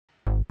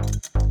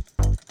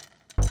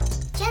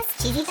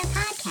Cheesy the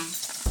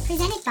Podcast,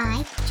 presented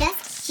by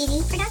Just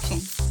Cheesy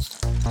Productions.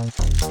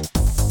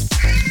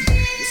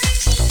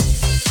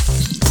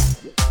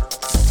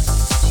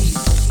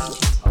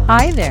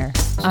 Hi there,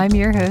 I'm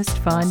your host,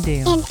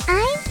 Fondue. And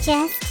I'm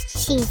Just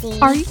Cheesy.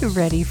 Are you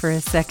ready for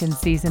a second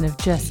season of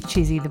Just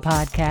Cheesy the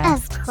Podcast?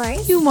 Of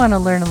course. You want to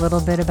learn a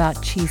little bit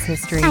about cheese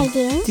history? I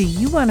do. Do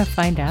you want to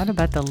find out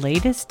about the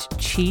latest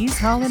cheese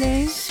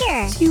holidays?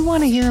 Sure. Do you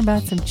want to hear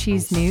about some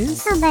cheese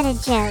news? How about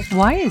a joke?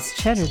 Why is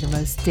cheddar the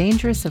most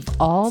dangerous of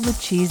all the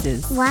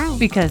cheeses? Why?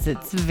 Because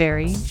it's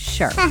very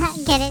sharp.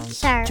 Get it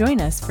sharp. Join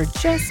us for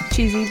Just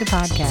Cheesy the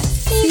Podcast,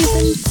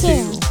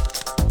 Season 2. 2.